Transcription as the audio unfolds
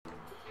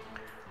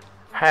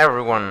Hi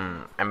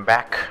everyone, I'm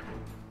back.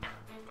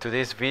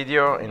 Today's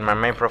video in my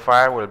main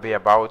profile will be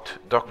about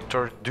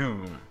Doctor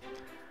Doom.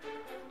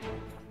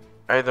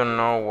 I don't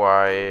know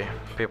why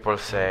people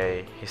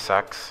say he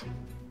sucks.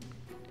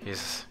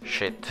 He's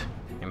shit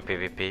in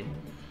PvP.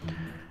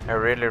 I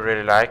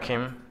really like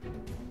him.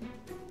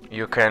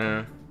 You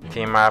can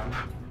team up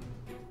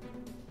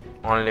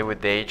only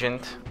with the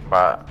agent,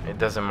 but it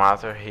doesn't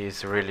matter,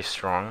 he's really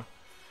strong.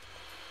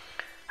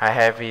 I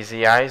have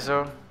Easy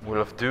ISO, Will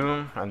of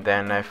Doom, and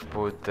then I've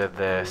put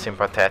the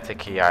sympathetic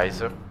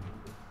ISO.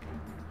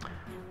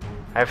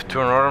 I've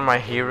turned all my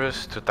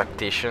heroes to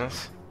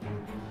tacticians,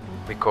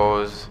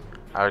 because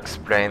I'll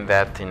explain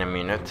that in a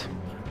minute.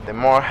 The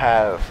more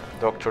health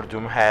Dr.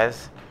 Doom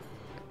has,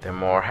 the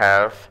more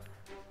health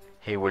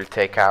he will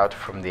take out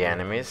from the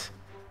enemies,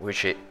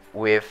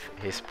 with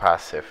his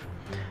passive.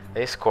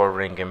 It's called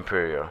Ring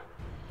Imperial.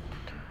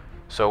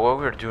 So what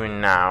we're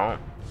doing now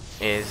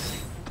is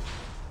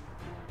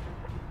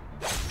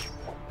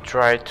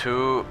try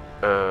to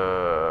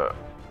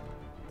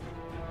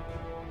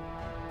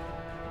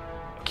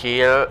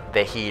kill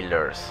the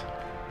healers,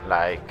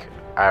 like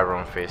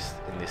Iron Fist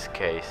in this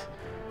case.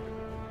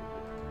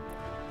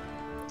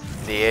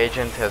 The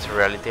agent has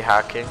reality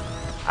hacking.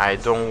 I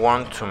don't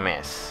want to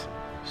miss,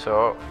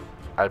 so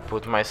I'll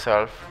put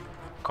myself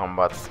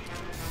combat,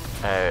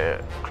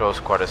 close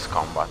quarters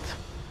combat.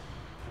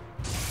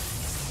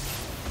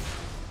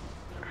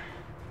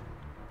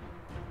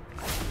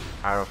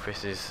 Iron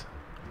Fist is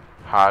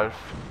half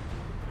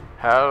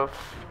health.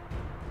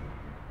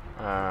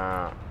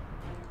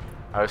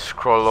 I'll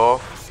scroll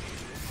off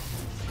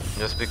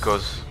just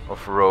because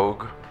of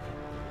Rogue.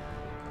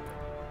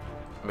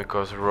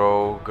 Because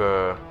Rogue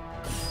yeah,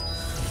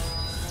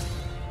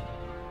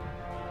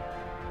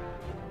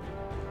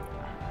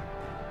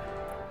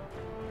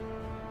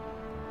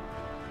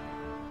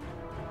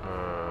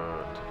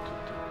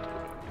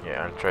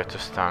 I'll try to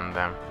stun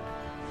them.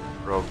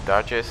 Rogue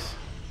dodges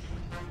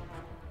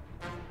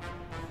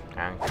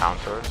and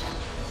counters,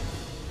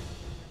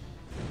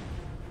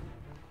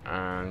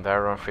 and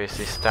Iron Fist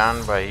is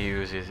stunned, but he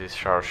uses his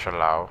Charge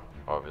Allow,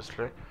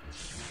 obviously.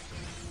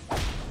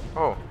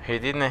 Oh, he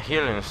didn't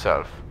heal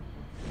himself.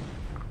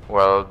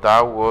 Well,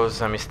 that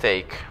was a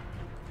mistake.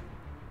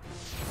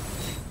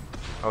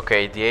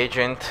 Okay, the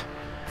agent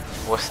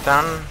was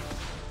stunned,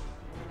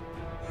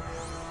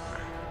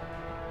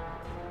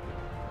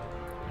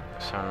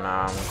 so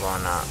now I'm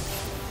gonna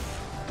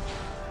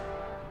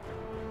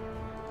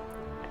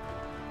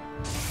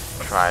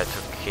try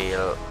to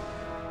kill.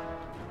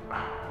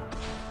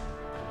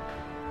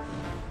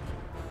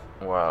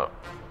 Well,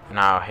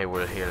 now he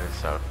will heal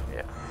himself,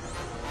 yeah.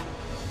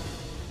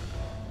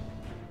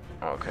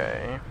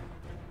 Okay.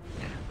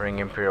 Ring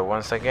Imperial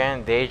once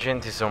again. The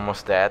agent is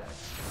almost dead.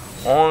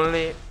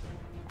 Only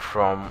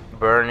from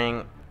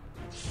burning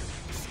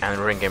and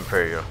Ring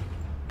Imperial.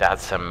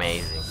 That's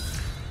amazing.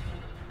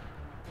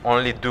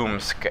 Only Doom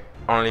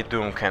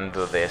can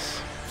do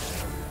this.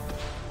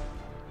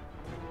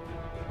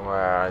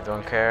 Well, I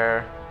don't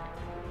care.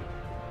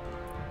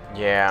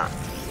 Yeah,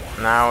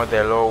 now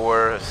the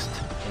lowest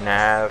in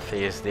health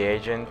is the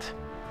agent,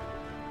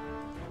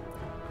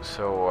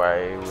 so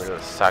I will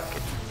suck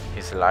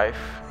his life.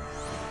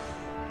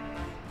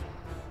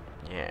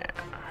 Yeah.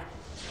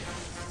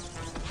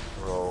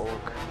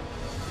 Rogue.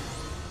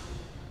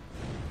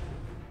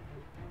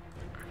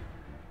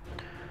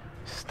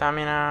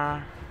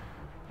 Stamina.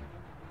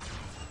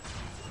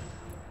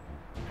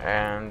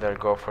 And I'll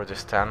go for the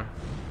stun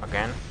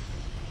again.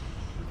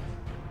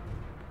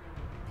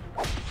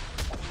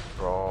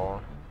 Roll.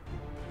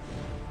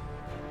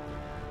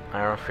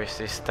 Iron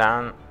Fist is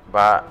stunned,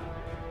 but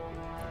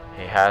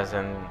he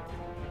hasn't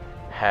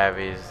have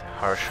his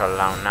Harsh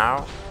Allow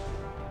now.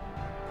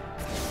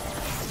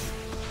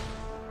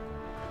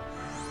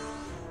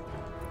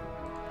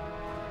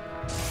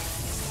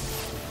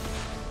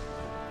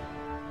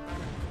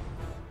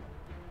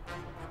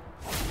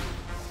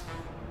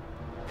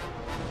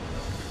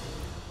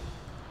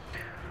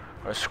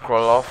 I'll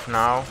scroll off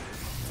now,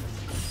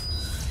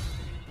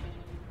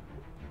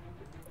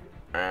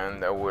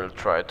 and I will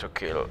try to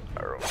kill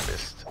Iron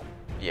Fist.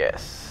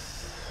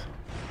 Yes,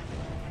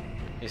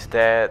 he's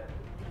dead.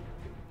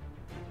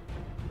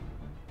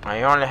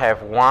 I only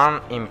have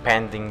one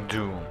impending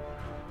doom,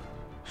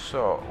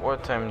 so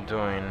what I'm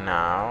doing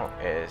now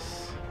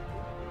is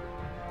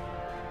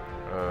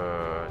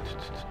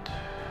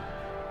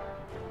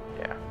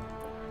yeah,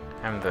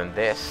 I'm doing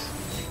this.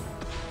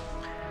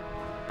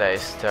 That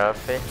is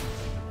stealthy.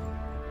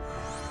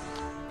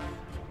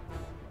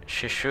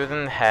 She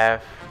shouldn't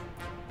have.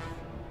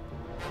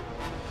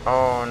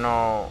 Oh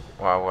no.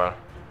 Well,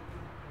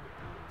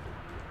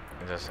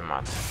 it doesn't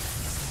matter.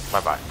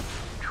 Bye bye.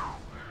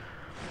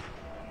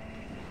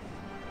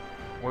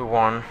 We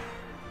won.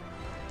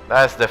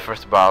 That's the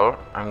first battle.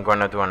 I'm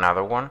gonna do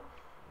another one.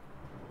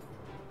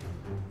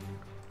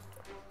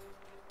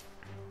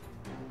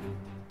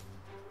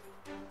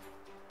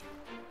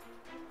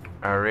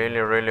 I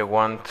really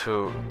want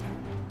to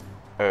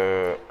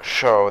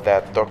show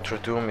that Dr.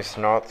 Doom is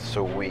not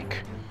so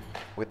weak.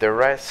 with the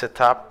right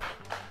setup,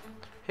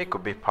 he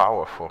could be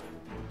powerful.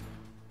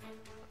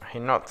 He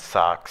not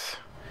sucks.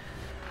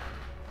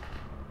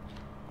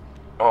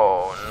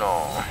 Oh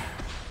no.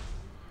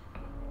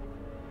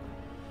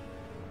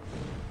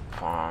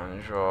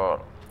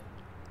 Fangio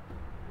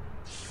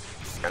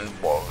and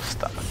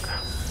Ballstack.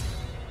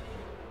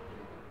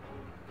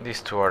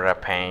 These two are a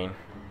pain.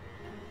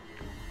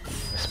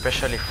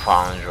 Especially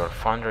Fangio.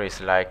 Fangio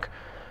is like,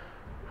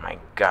 my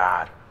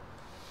god.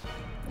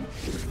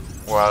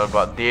 Well,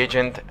 but the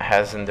agent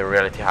hasn't the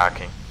reality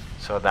hacking,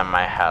 so that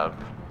might help.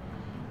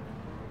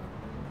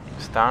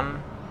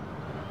 Stun?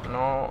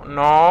 No,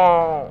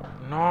 no,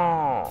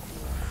 no.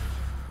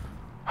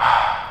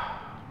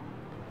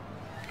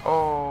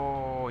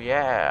 Oh,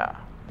 yeah.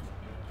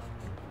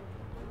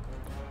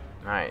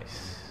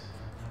 Nice.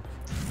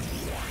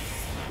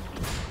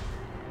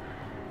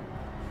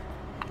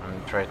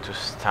 I'm trying to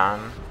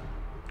stun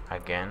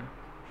again.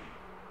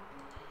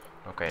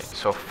 Okay,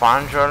 so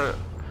Fangio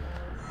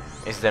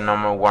is the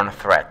 #1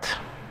 threat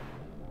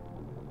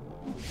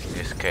in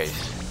this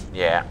case.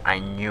 Yeah, I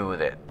knew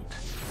that.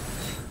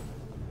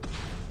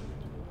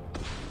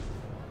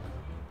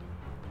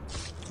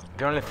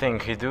 The only thing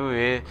he do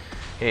is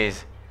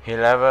he's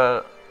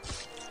level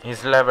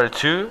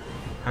 2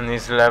 and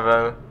he's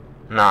level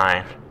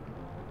 9.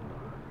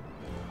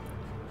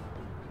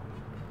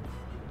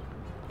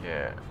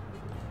 Yeah.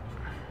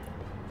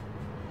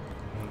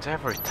 And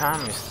every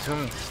time is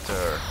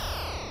Doomster.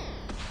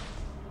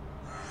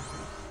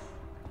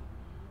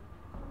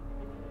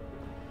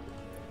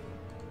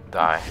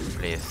 Die,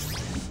 please.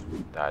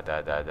 Die,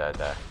 die, die, die,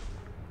 die.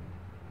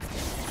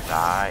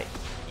 Die.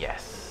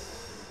 Yes.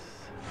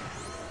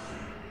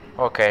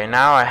 Okay,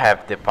 now I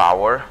have the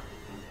power.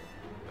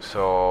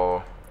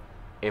 So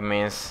it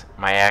means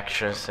my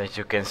actions, as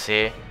you can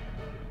see,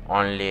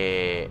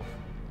 only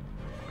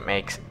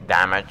makes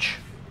damage.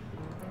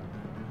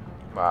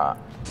 But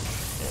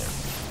yeah.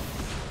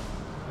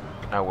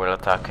 I will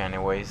attack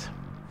anyways.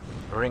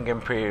 Ring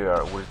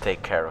Imperial will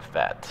take care of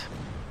that.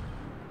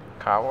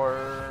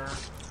 Cower.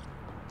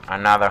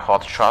 Another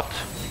hot shot.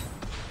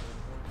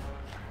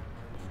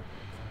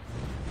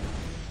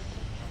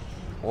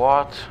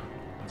 What?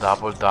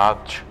 Double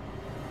dodge?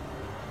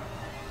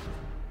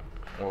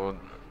 Well,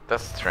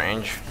 that's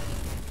strange.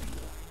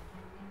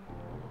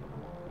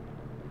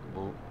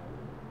 Ooh.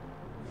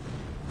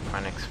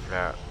 Phoenix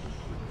Flare.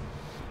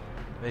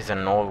 This is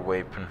an old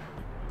weapon.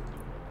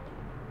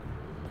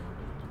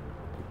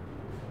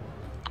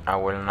 I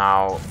will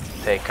now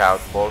take out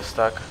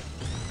Ballstack.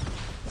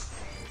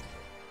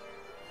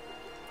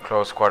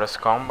 Close quarters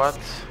combat.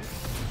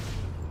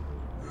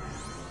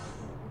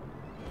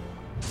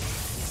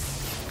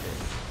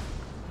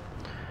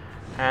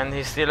 And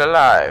he's still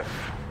alive.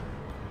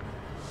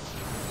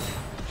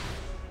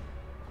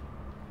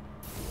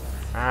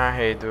 Ah,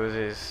 he does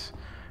his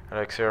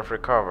elixir of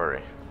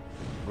recovery.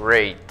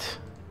 Great.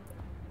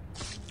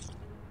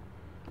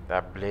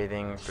 That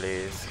bleeding,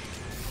 please.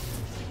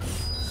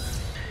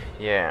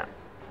 Yeah,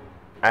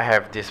 I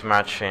have this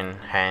match in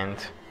hand.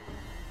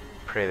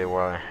 Pretty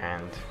well in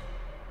hand.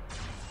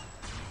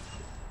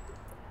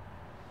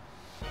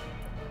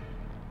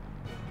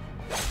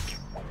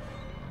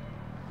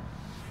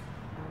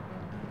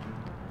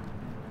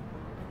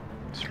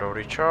 Slow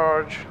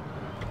recharge.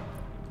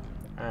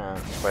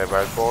 And bye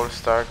bye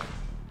Ballstack.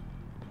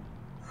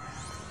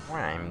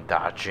 Why I'm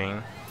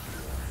dodging?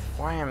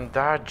 Why I'm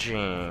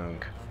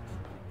dodging?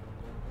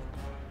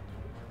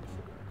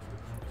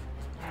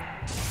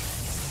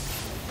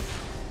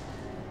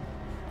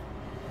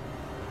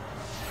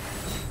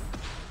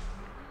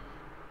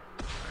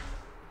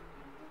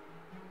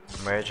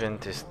 My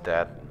agent is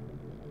dead.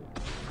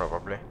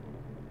 Probably.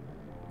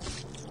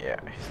 Yeah,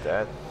 he's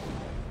dead.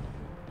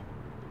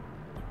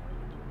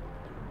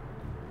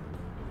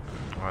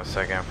 1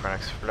 second,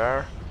 Phoenix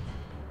Flare.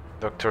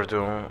 Dr.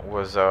 Doom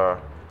was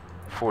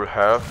full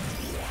health.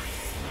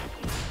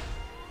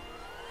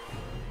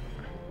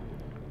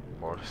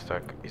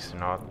 Ballstack is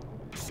not.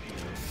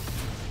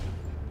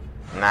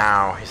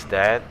 Now he's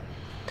dead.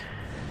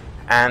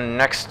 And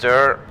next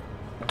turn,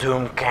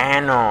 Doom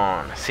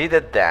Cannon. See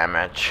the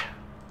damage.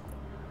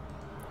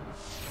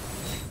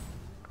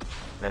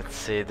 Let's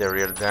see the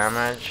real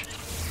damage.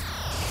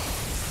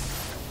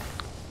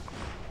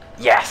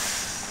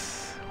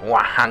 Yes!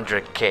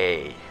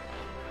 100k.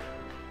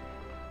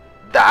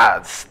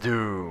 That's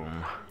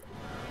Doom.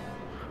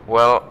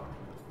 Well,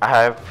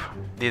 I hope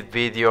this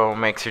video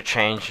makes you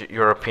change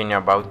your opinion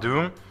about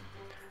Doom.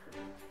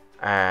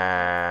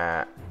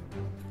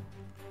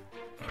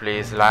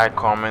 Please like,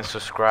 comment,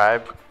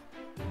 subscribe,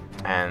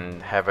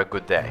 and have a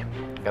good day.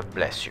 God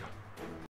bless you.